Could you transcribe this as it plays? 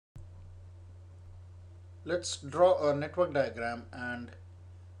Let's draw a network diagram and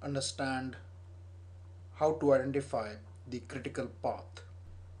understand how to identify the critical path.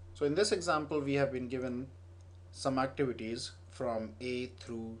 So in this example, we have been given some activities from A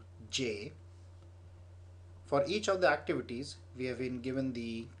through J. For each of the activities, we have been given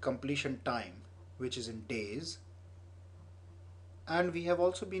the completion time, which is in days, and we have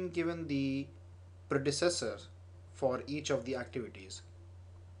also been given the predecessor for each of the activities.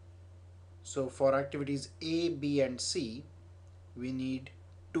 So for activities A, B, and C, we need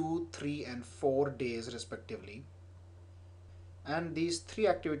 2, 3, and 4 days respectively. And these three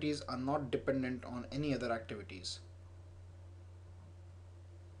activities are not dependent on any other activities.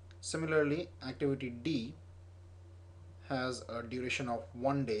 Similarly, activity D has a duration of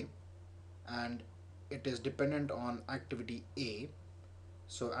 1 day and it is dependent on activity A.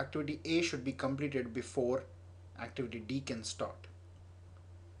 So activity A should be completed before activity D can start.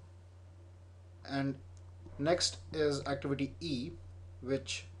 And next is activity E,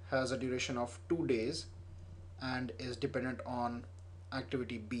 which has a duration of 2 days and is dependent on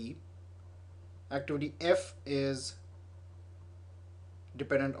activity B. Activity F is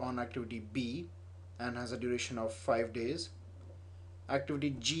dependent on activity B and has a duration of 5 days.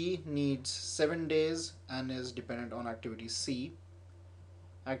 Activity G needs 7 days and is dependent on activity C.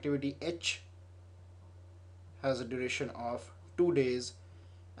 Activity H has a duration of 2 days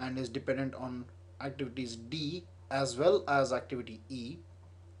and is dependent on activities D as well as activity E.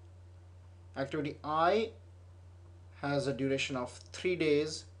 Activity I has a duration of 3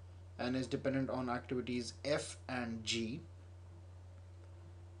 days and is dependent on activities F and G.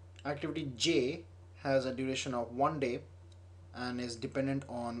 Activity J has a duration of 1 day and is dependent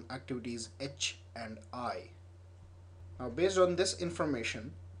on activities H and I. Now, based on this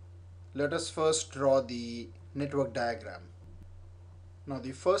information, let us first draw the network diagram. Now,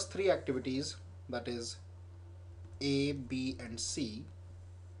 the first three activities, that is A, B, and C,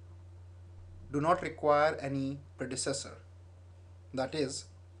 do not require any predecessor. That is,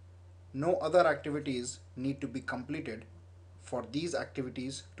 no other activities need to be completed for these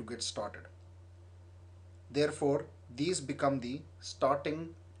activities to get started. Therefore, these become the starting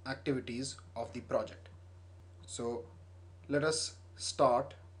activities of the project. So, let us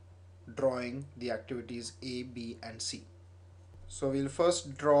start drawing the activities A, B, and C. So, we'll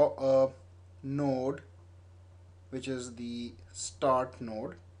first draw a node which is the start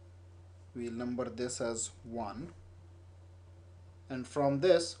node. We'll number this as 1, and from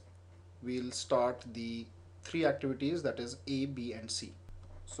this we'll start the three activities, that is A, B, and C.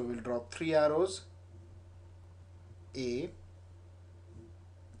 So we'll draw three arrows: A,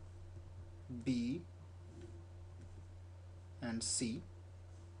 B, and C.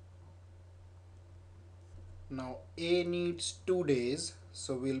 Now A needs 2 days,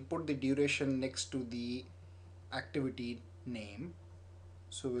 so we'll put the duration next to the activity name.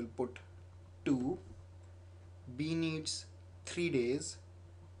 So we'll put 2. B needs 3 days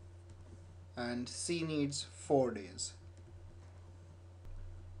and C needs 4 days.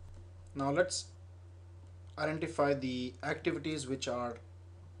 Now let's identify the activities which are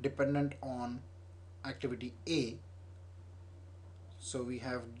dependent on activity A. So we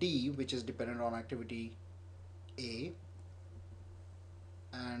have D, which is dependent on activity A,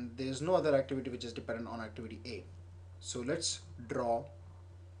 and there is no other activity which is dependent on activity A. So let's draw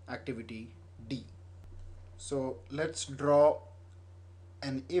activity D. So let's draw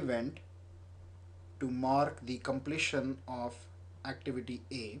an event to mark the completion of activity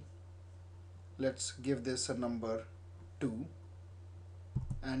A. Let's give this a number 2,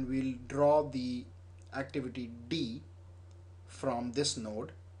 and we'll draw the activity D from this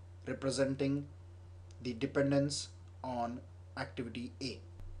node representing the dependence on activity A.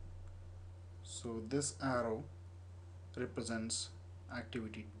 So this arrow represents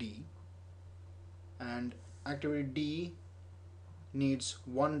activity D, and activity D needs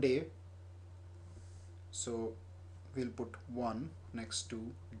 1 day, so we'll put 1 next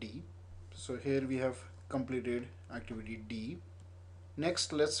to D. So here we have completed activity D.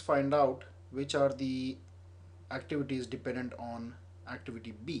 Next, let's find out which are the activities dependent on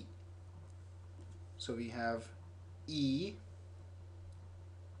activity B. So we have E,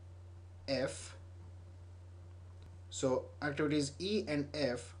 F. So activities E and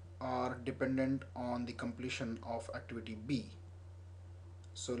F are dependent on the completion of activity B.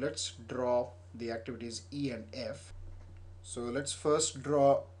 So let's draw the activities E and F. So let's first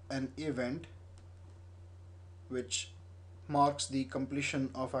draw an event which marks the completion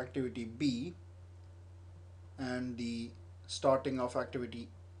of activity B and the starting of activity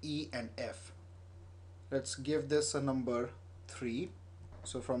E and F. Let's give this a number 3.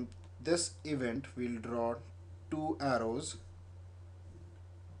 So from this event we'll draw two arrows,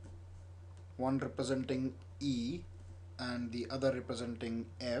 one representing E and the other representing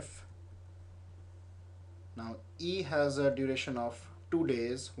F. Now E has a duration of 2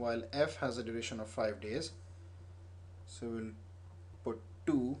 days while F has a duration of 5 days. So we'll put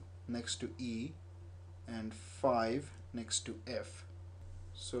 2 next to E and 5 next to F.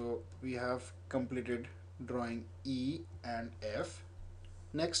 So we have completed drawing E and F.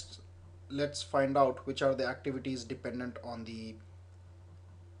 Next, let's find out which are the activities dependent on the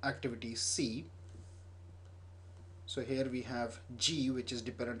activity C. So here we have G, which is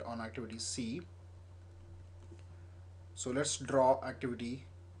dependent on activity C. So let's draw activity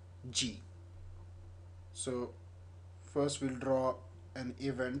G. So first we'll draw an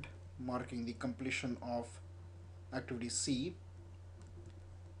event marking the completion of activity C.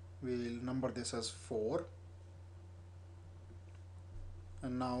 We'll number this as 4.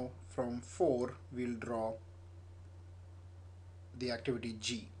 And now from 4 we'll draw the activity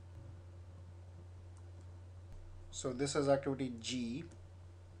G. So this is activity G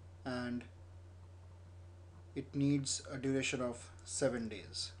and it needs a duration of 7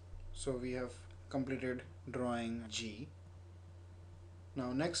 days. So we have completed drawing G.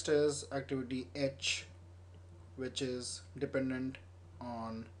 Now next is activity H, which is dependent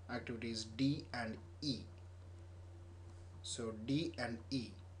on activities D and E. So D and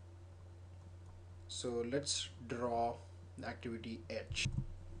E. So let's draw the activity H.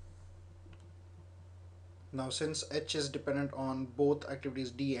 Now since H is dependent on both activities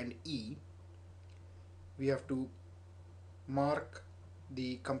D and E, we have to mark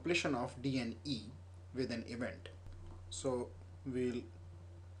the completion of D and E with an event. So we'll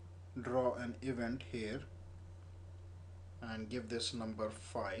draw an event here and give this number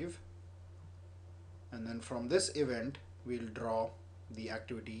 5, and then from this event we'll draw the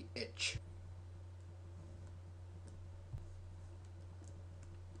activity H.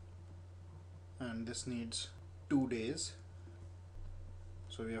 And this needs 2 days.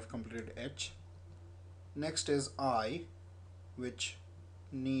 So we have completed H. Next is I, which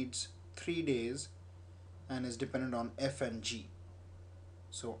needs 3 days and is dependent on F and G.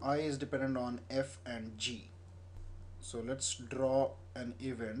 So I is dependent on F and G. So let's draw an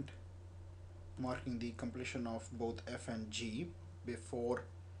event marking the completion of both F and G before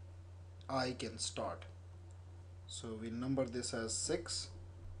I can start. So we'll number this as 6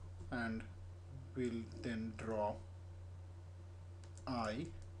 and we'll then draw I,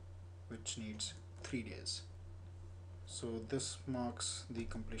 which needs 3 days. So this marks the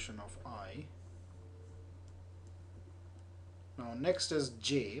completion of I. Now next is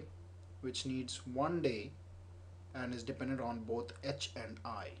J, which needs 1 day and is dependent on both H and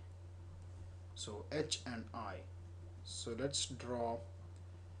I. So H and I. So let's draw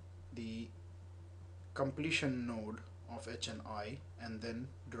the completion node of H and I and then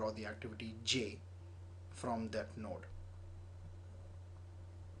draw the activity J from that node.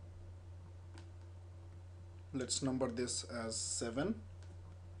 Let's number this as 7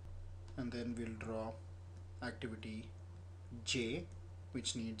 and then we'll draw activity J,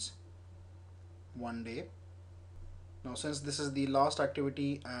 which needs 1 day. Now since this is the last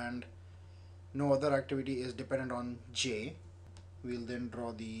activity and no other activity is dependent on J, we'll then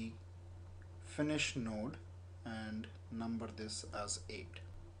draw the finish node and number this as 8.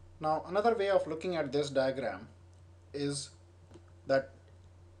 Now another way of looking at this diagram is that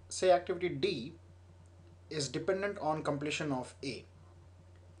say activity D is dependent on completion of A.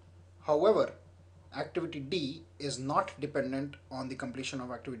 However, activity D is not dependent on the completion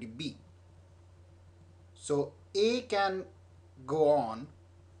of activity B. So A can go on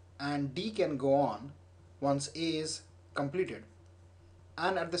and D can go on once A is completed,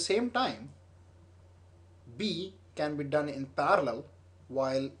 and at the same time B can be done in parallel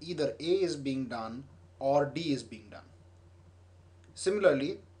while either A is being done or D is being done.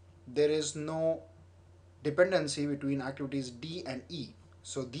 Similarly, there is no dependency between activities D and E,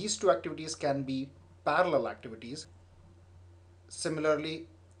 so these two activities can be parallel activities. Similarly,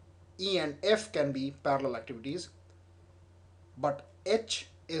 E and F can be parallel activities, but H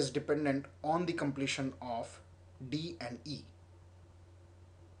is dependent on the completion of D and E.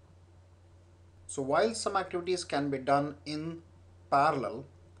 So while some activities can be done in parallel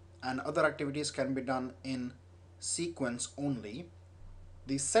and other activities can be done in sequence only,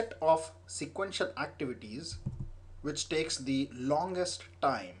 the set of sequential activities which takes the longest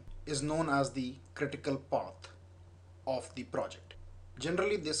time is known as the critical path of the project.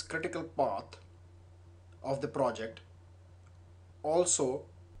 Generally, this critical path of the project also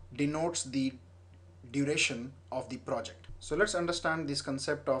denotes the duration of the project. So let's understand this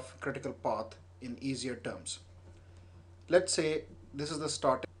concept of critical path in easier terms. Let's say this is the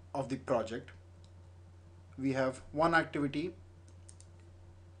start of the project. We have one activity,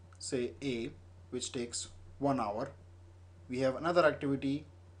 say A, which takes 1 hour. We have another activity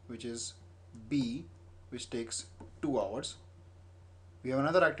which is B, which takes 2 hours. We have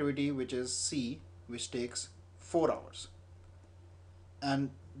another activity which is C, which takes 4 hours.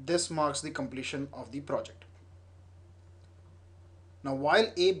 And this marks the completion of the project. Now,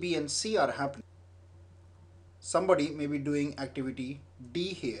 while A, B, and C are happening, somebody may be doing activity D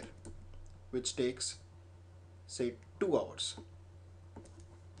here, which takes, say, 2 hours.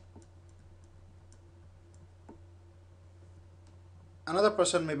 Another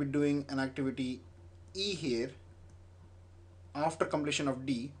person may be doing an activity E here after completion of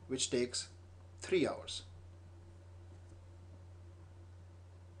D, which takes 3 hours.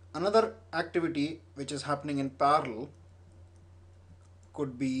 Another activity which is happening in parallel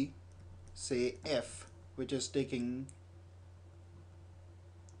could be, say, F, which is taking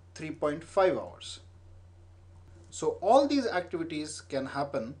 3.5 hours. So all these activities can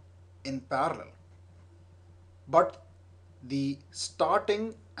happen in parallel, but the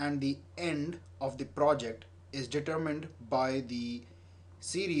starting and the end of the project is determined by the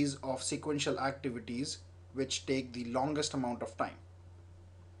series of sequential activities which take the longest amount of time.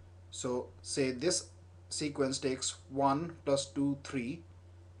 So say this sequence takes 1 plus 2, 3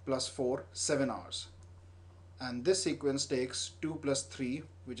 plus 4, 7 hours. And this sequence takes 2 plus 3,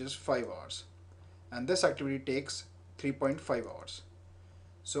 which is 5 hours. And this activity takes 3.5 hours.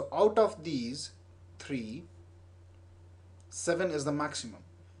 So out of these 3, 7 is the maximum.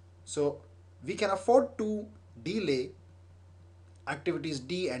 So we can afford to delay activities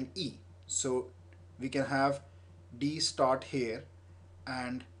D and E. So we can have D start here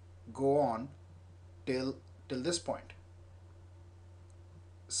and go on till this point.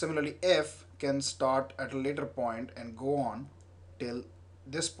 Similarly, F can start at a later point and go on till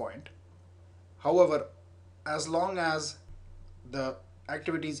this point. However, as long as the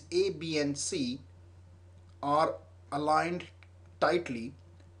activities A, B, and C are aligned tightly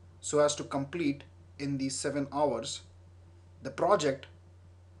so as to complete in these 7 hours, the project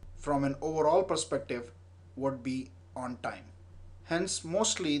from an overall perspective would be on time. Hence,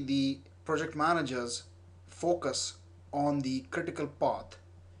 mostly the project managers focus on the critical path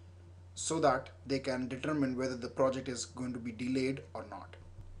so that they can determine whether the project is going to be delayed or not.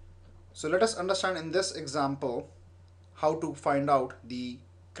 So let us understand in this example how to find out the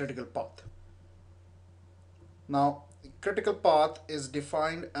critical path. Now, the critical path is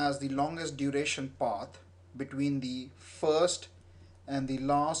defined as the longest duration path between the first and the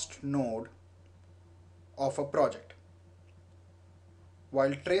last node of a project.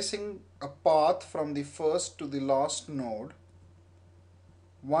 While tracing a path from the first to the last node,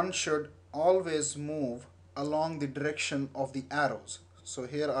 one should always move along the direction of the arrows. So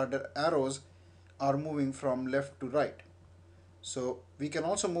here are the arrows are moving from left to right. So we can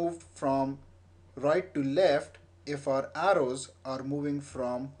also move from right to left if our arrows are moving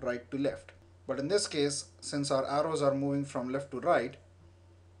from right to left. But in this case, since our arrows are moving from left to right,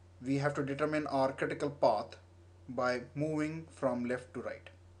 we have to determine our critical path by moving from left to right.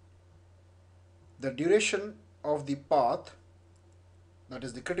 The duration of the path, that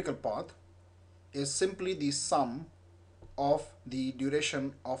is the critical path, is simply the sum of the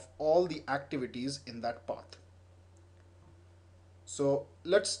duration of all the activities in that path. So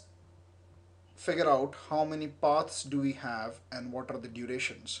let's figure out how many paths do we have and what are the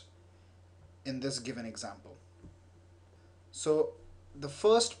durations in this given example. So the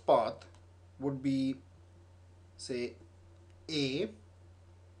first path would be, say, A,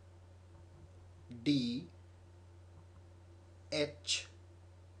 D, H,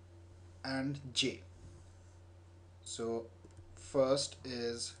 and J. So first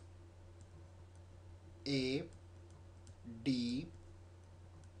is A, D,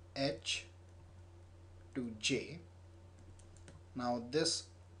 H to J. Now this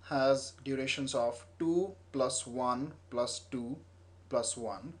has durations of 2 plus 1 plus 2 plus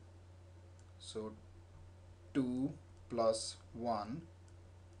 1. So 2 plus 1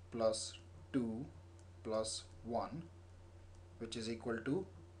 plus 2 plus 1, which is equal to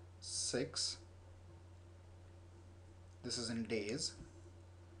 6. This is in days.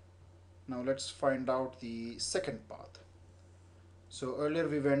 Now let's find out the second path. So earlier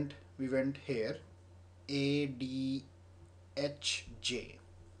we went here, A, D, H, J.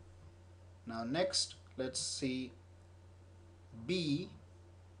 Now next let's see B,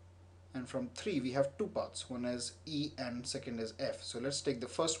 and from 3 we have two paths. One is E and second is F. So let's take the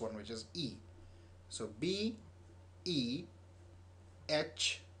first one, which is E. So B E,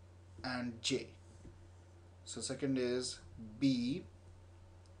 H and J. So second is B,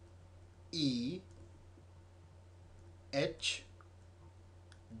 E, H,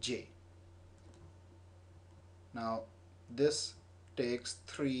 J. Now this takes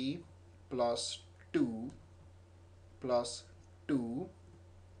 3 plus 2 plus 2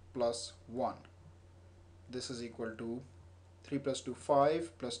 plus 1. This is equal to 3 plus 2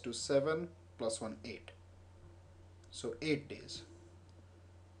 5 plus 2 7 plus 1 8. So 8 days.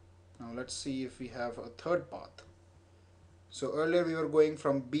 Now let's see if we have a third path. So earlier we were going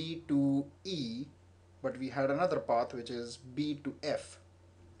from B to E, but we had another path which is B to F.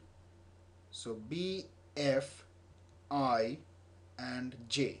 So B, F, I and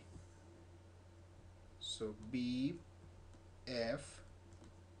J. So B, F,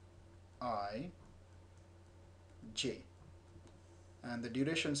 I, J. And the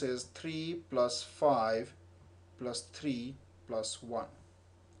duration says 3 plus 5 plus 3 plus 1.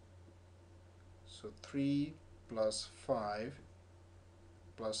 So 3 plus 5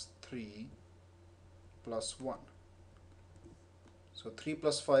 plus 3 plus 1. So 3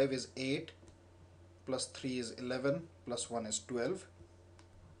 plus 5 is 8, plus 3 is 11, plus 1 is 12.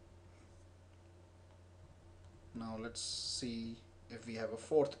 Now let's see if we have a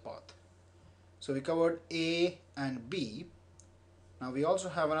fourth path. So we covered A and B. Now we also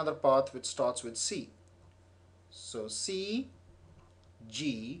have another path which starts with C. So C,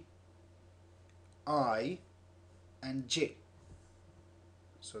 G, I and J.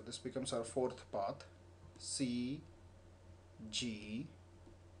 So this becomes our fourth path. C, G,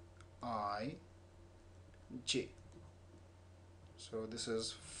 I, J. So this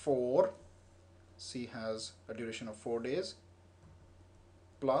is 4. C has a duration of 4 days,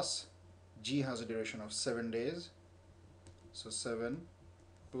 plus G has a duration of 7 days. So 7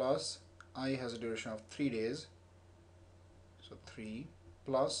 plus I has a duration of 3 days. So 3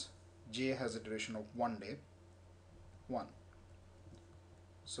 plus J has a duration of 1 day. 1.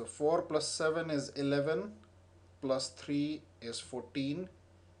 So 4 plus 7 is 11, plus 3 is 14,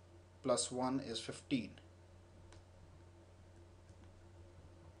 plus 1 is 15.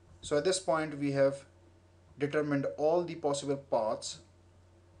 So at this point we have determined all the possible paths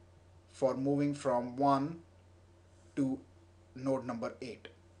for moving from 1 to node number 8.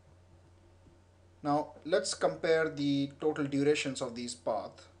 Now let's compare the total durations of these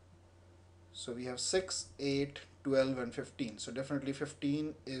paths. So we have 6, 8, 12 and 15. So definitely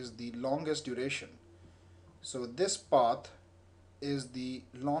 15 is the longest duration. So this path is the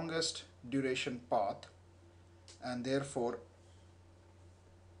longest duration path and therefore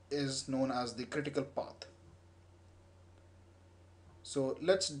is known as the critical path. So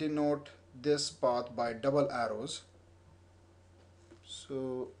let's denote this path by double arrows.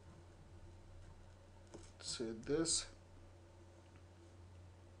 So say this,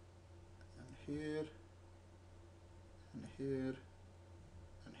 and here, and here,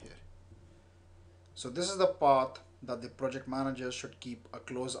 and here. So this is the path that the project manager should keep a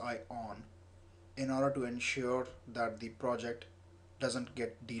close eye on in order to ensure that the project doesn't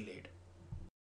get delayed.